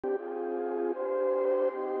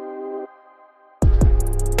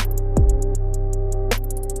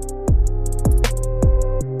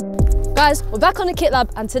Guys, we're back on the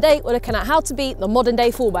KitLab and today we're looking at how to be the modern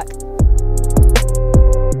day fullback.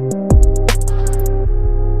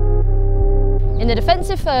 In the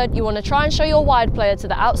defensive third, you want to try and show your wide player to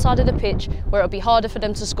the outside of the pitch where it'll be harder for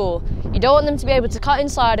them to score. You don't want them to be able to cut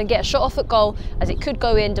inside and get a shot off at goal, as it could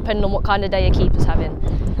go in depending on what kind of day your keeper's having.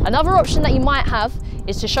 Another option that you might have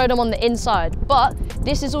is to show them on the inside, but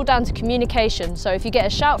this is all down to communication. So if you get a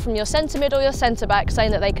shout from your centre mid or your centre back saying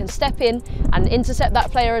that they can step in and intercept that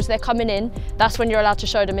player as they're coming in, that's when you're allowed to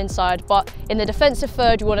show them inside. But in the defensive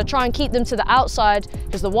third, you want to try and keep them to the outside,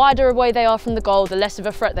 because the wider away they are from the goal, the less of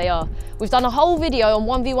a threat they are. We've done a whole video on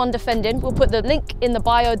 1v1 defending. We'll put the link in the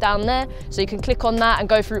bio down there so you can click on that and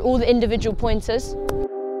go through all the individual pointers.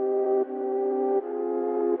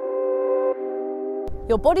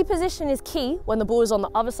 Your body position is key when the ball is on the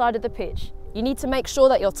other side of the pitch. You need to make sure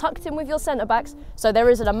that you're tucked in with your centre backs so there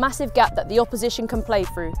isn't a massive gap that the opposition can play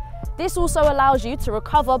through. This also allows you to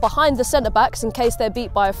recover behind the centre backs in case they're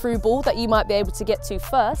beat by a through ball that you might be able to get to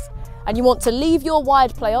first. And you want to leave your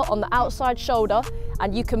wide player on the outside shoulder,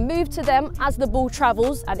 and you can move to them as the ball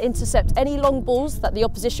travels and intercept any long balls that the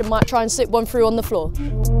opposition might try and slip one through on the floor.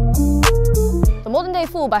 The modern day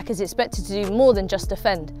fullback is expected to do more than just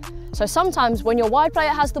defend. So sometimes when your wide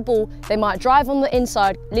player has the ball, they might drive on the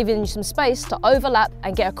inside, leaving you some space to overlap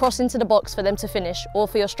and get across into the box for them to finish, or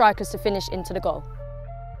for your strikers to finish into the goal.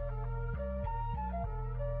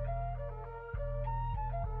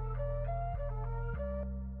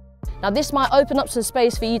 Now this might open up some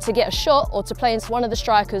space for you to get a shot or to play into one of the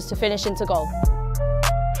strikers to finish into goal.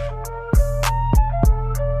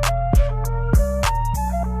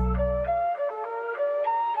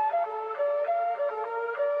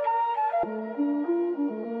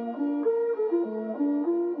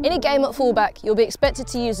 In a game at fullback, you'll be expected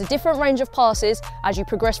to use a different range of passes as you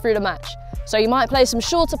progress through the match. So you might play some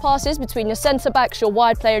shorter passes between your centre backs, your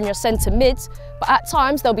wide player and your centre mids, but at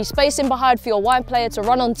times there'll be space in behind for your wide player to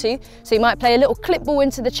run onto, so you might play a little clip ball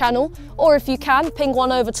into the channel, or if you can, ping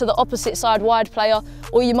one over to the opposite side wide player,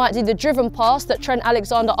 or you might do the driven pass that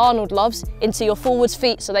Alexander-Arnold loves into your forwards'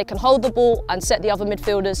 feet so they can hold the ball and set the other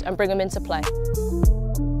midfielders and bring them into play.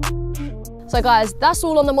 So guys, that's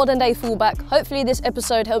all on the modern day fullback. Hopefully this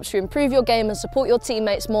episode helps you improve your game and support your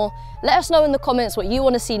teammates more. Let us know in the comments what you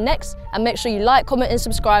want to see next, and make sure you like, comment and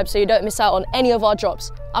subscribe so you don't miss out on any of our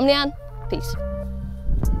drops. I'm Leanne, peace.